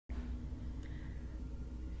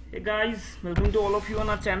Hey guys, welcome to all of you on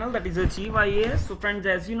our channel, that is Achieve IAS. So friends,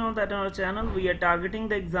 as you know that on our channel we are targeting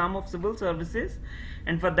the exam of civil services,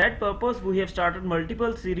 and for that purpose we have started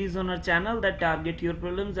multiple series on our channel that target your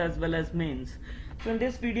prelims as well as mains. So in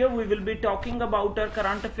this video we will be talking about our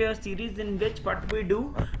current affairs series, in which what we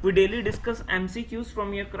do, we daily discuss MCQs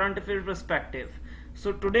from your current affairs perspective.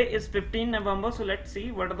 So today is 15 November, so let's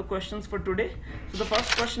see what are the questions for today. So the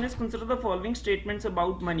first question is, consider the following statements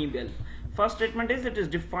about money bill. First statement is, it is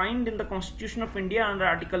defined in the Constitution of India under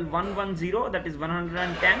Article 110, that is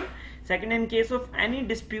 110. Second, in case of any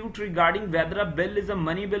dispute regarding whether a bill is a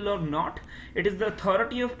money bill or not, it is the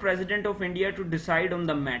authority of President of India to decide on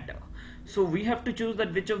the matter. So we have to choose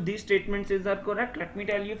that which of these statements are correct. Let me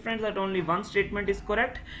tell you friends that only one statement is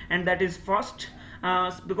correct, and that is first.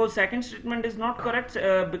 Because second statement is not correct,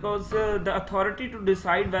 because the authority to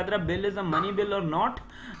decide whether a bill is a money bill or not,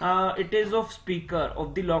 it is of Speaker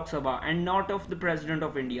of the Lok Sabha and not of the President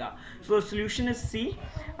of India. So the solution is C.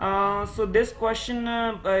 So this question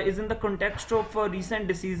is in the context of a recent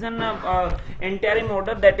decision, interim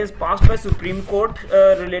order that is passed by Supreme Court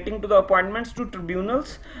relating to the appointments to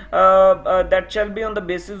tribunals that shall be on the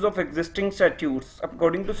basis of existing statutes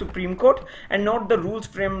according to Supreme Court, and not the rules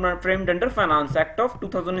framed under Finance Act of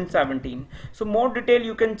 2017. So more detail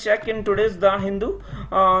you can check in today's The Hindu.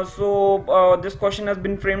 This question has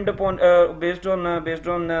been framed upon based on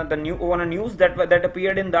a news that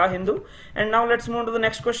appeared in The Hindu. And now let's move to the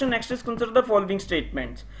next question. Next is, consider the following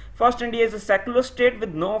statements. First, India is a secular state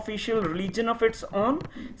with no official religion of its own.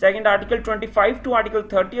 Second, Article 25 to Article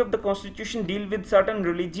 30 of the Constitution deal with certain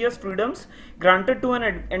religious freedoms granted to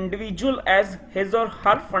an individual as his or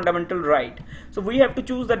her fundamental right. So we have to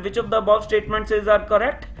choose that which of the above statements are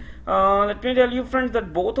correct. Let me tell you friends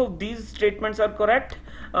that both of these statements are correct.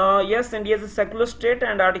 Yes, India is a secular state,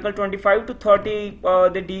 and Article 25 to 30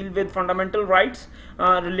 they deal with fundamental rights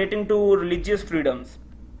relating to religious freedoms.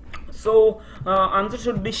 So answer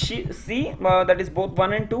should be C, that is both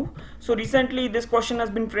 1 and 2. So recently this question has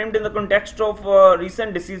been framed in the context of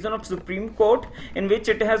recent decision of Supreme Court, in which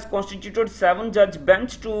it has constituted 7-judge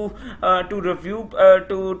bench to review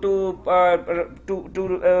to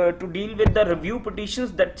deal with the review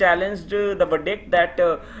petitions that challenged the verdict that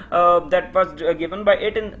was given by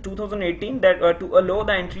it in 2018, that to allow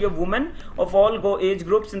the entry of women of all age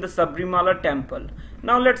groups in the Sabrimala temple.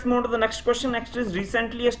 Now let's move to the next question. Next is,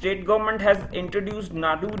 recently a state government has introduced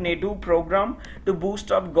Nadu Nedu program to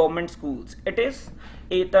boost up government schools. It is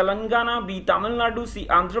A, Telangana, B, Tamil Nadu, C,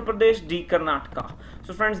 Andhra Pradesh, D, Karnataka.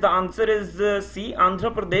 So friends, the answer is C,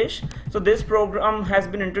 Andhra Pradesh. So this program has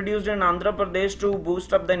been introduced in Andhra Pradesh to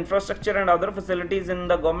boost up the infrastructure and other facilities in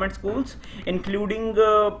the government schools, including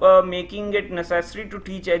making it necessary to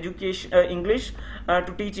teach English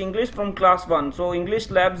from class 1. So English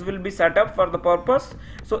labs will be set up for the purpose.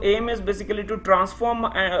 So aim is basically to transform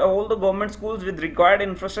all the government schools with required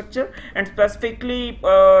infrastructure, and specifically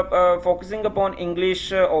focusing upon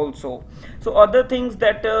English also. So other things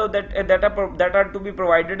that are to be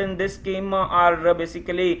provided in this scheme are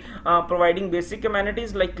basically providing basic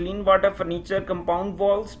amenities like clean water, furniture, compound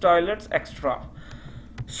walls, toilets, etc.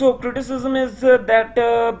 So criticism is that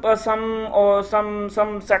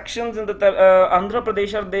some sections in the Andhra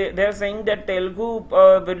Pradesh they are saying that Telugu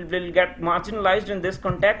will get marginalized in this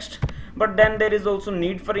context. But then there is also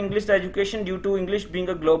need for English education due to English being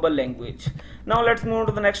a global language. Now let's move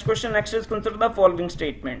to the next question. Next is, consider the following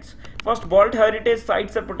statements. First, World Heritage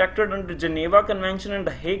Sites are protected under Geneva Convention and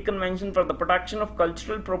the Hague Convention for the protection of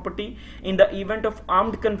cultural property in the event of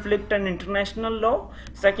armed conflict and international law.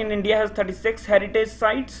 Second, India has 36 heritage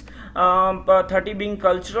sites, 30 being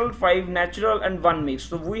cultural, 5 natural, and 1 mixed.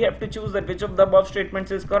 So we have to choose that which of the above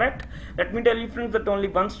statements is correct. Let me tell you friends that only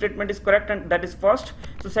one statement is correct, and that is first.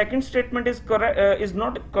 So second statement is correct, is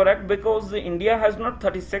not correct, because India has not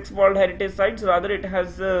 36 World Heritage Sites. Rather, it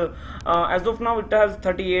has as of now it has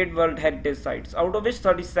 38 World Heritage Sites, out of which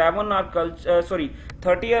 37 are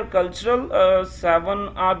 30 are cultural, 7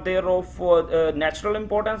 are there of natural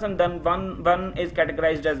importance, and then one is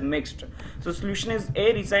categorized as mixed. So solution is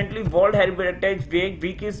A. Recently World Heritage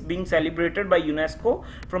Week is being celebrated by UNESCO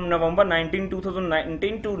from November 19,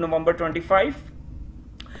 2019 to November 25.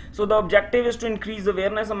 So the objective is to increase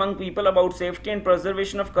awareness among people about safety and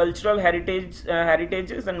preservation of cultural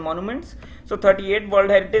heritages and monuments. So 38 World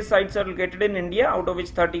Heritage Sites are located in India, out of which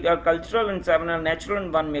 30 are cultural and 7 are natural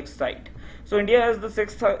and 1 mixed site. So India has the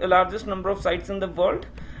 6th largest number of sites in the world.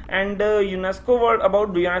 And UNESCO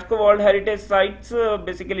World Heritage Sites,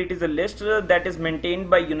 basically it is a list that is maintained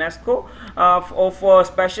by UNESCO of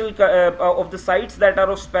special of the sites that are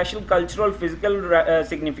of special cultural physical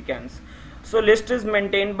significance. So list is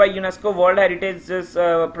maintained by UNESCO World Heritage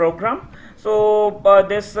program. So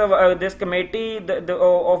this committee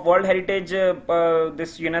of World Heritage,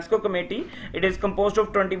 this UNESCO committee, it is composed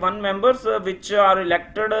of 21 members which are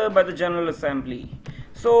elected by the General Assembly.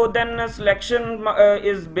 So then selection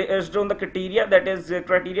is based on the criteria, that is the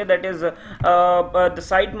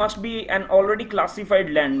site must be an already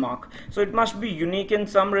classified landmark. So it must be unique in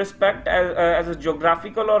some respect as a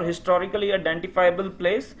geographical or historically identifiable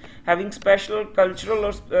place having special cultural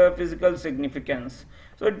or physical significance.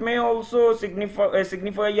 So it may also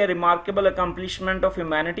signify a remarkable accomplishment of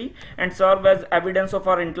humanity and serve as evidence of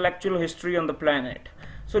our intellectual history on the planet.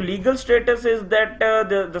 So legal status is that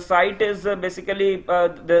the site is it basically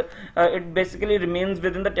remains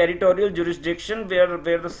within the territorial jurisdiction where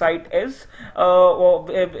the site is, or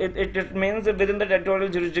it remains within the territorial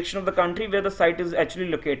jurisdiction of the country where the site is actually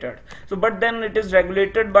located. So but then it is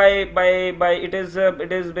regulated it is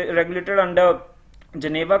regulated under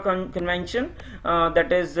Geneva Convention,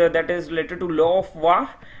 that is related to law of war,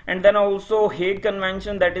 and then also Hague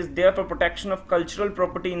Convention, that is there for protection of cultural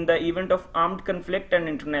property in the event of armed conflict and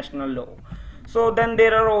international law. So then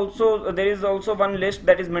there is also one list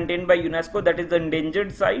that is maintained by UNESCO, that is the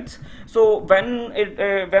endangered sites. So when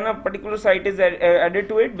a particular site is added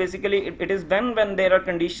to it, basically it is when there are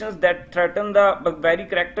conditions that threaten the very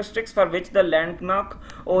characteristics for which the landmark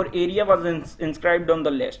or area was inscribed on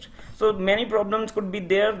the list. So many problems could be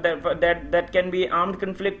there, that can be armed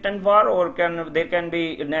conflict and war, or there can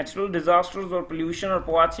be natural disasters or pollution or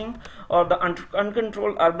poaching, or the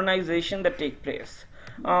uncontrolled urbanization that take place.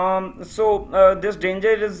 This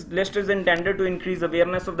danger list is intended to increase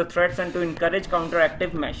awareness of the threats and to encourage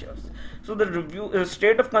counteractive measures. So the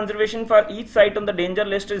state of conservation for each site on the danger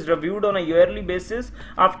list is reviewed on a yearly basis,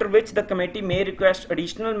 after which the committee may request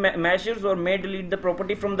additional measures or may delete the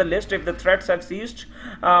property from the list if the threats have ceased,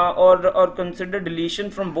 or consider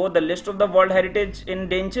deletion from both the list of the World Heritage in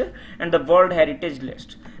danger and the World Heritage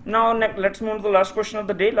list. Now let's move to the last question of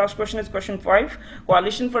the day. Last question is question 5.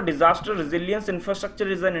 Coalition for Disaster Resilience Infrastructure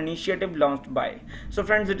is an initiative launched by. So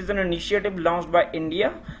friends, it is an initiative launched by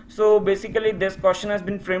India. So basically this question has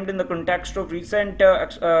been framed in the context of recent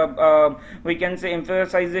we can say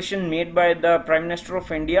emphasization made by the Prime Minister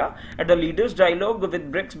of India at the Leaders Dialogue with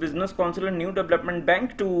BRICS Business Council and New Development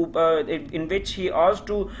Bank, in which he asked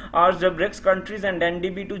the BRICS countries and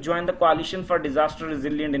NDB to join the Coalition for Disaster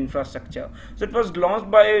Resilient Infrastructure. So it was launched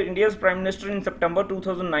by India's Prime Minister in September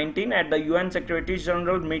 2019 at the UN Secretary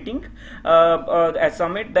General meeting, a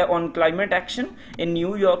summit on climate action in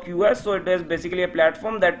New York, US. So it is basically a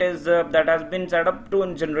platform that has been set up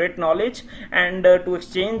to generate knowledge and to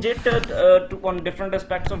exchange it on different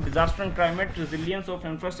aspects of disaster and climate resilience of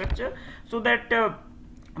infrastructure, so that a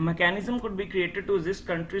mechanism could be created to assist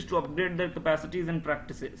countries to upgrade their capacities and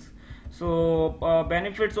practices. So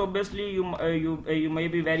benefits, obviously you may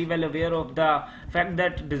be very well aware of the fact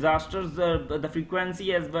that disasters, the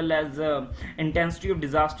frequency as well as intensity of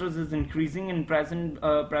disasters is increasing in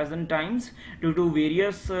present times due to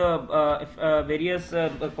various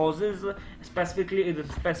causes. Specifically, the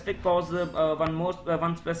specific cause,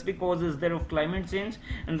 one specific cause is there of climate change,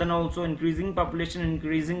 and then also increasing population,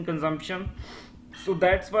 increasing consumption. So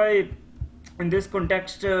that's why in this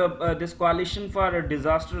context, this coalition for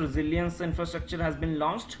disaster resilience infrastructure has been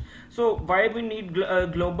launched. So why we need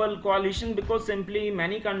global coalition? Because simply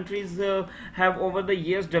many countries have over the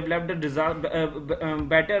years developed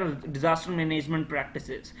better disaster management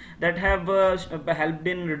practices that have helped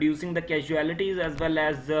in reducing the casualties as well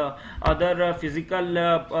as other physical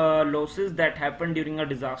losses that happen during a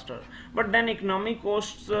disaster. But then economic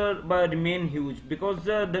costs remain huge, because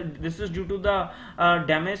this is due to the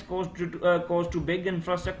damage caused to big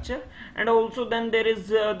infrastructure, and also then there is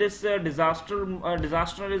this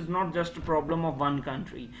disaster is not just a problem of one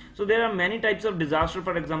country. So there are many types of disaster,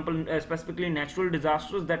 for example specifically natural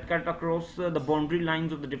disasters that cut across the boundary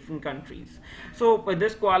lines of the different countries. So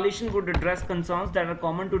this coalition would address concerns that are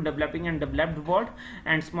common to developing and developed world,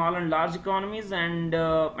 and small and large economies, and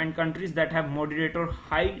countries that have moderate or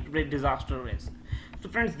high disaster risk. So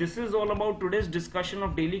friends, this is all about today's discussion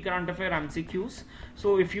of daily current affair MCQs.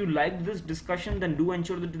 So if you like this discussion, then do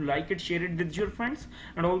ensure that you like it, share it with your friends,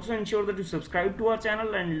 and also ensure that you subscribe to our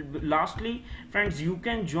channel. And lastly, friends, you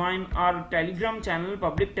can join our Telegram channel,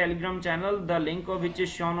 public Telegram channel, the link of which is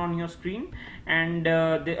shown on your screen. And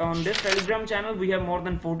on this Telegram channel we have more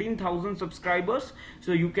than 14,000 subscribers,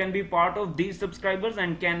 so you can be part of these subscribers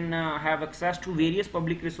and can have access to various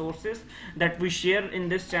public resources that we share in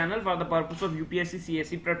this channel for the purpose of UPSC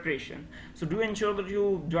CSE preparation. So do ensure that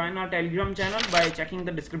you join our Telegram channel by checking checking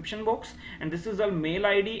the description box, and this is our mail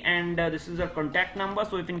ID, and this is our contact number.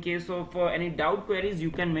 So if in case of any doubt queries,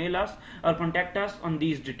 you can mail us or contact us on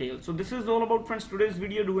these details. So this is all about, friends, today's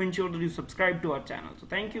video. Do ensure that you subscribe to our channel. So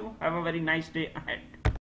thank you, have a very nice day ahead.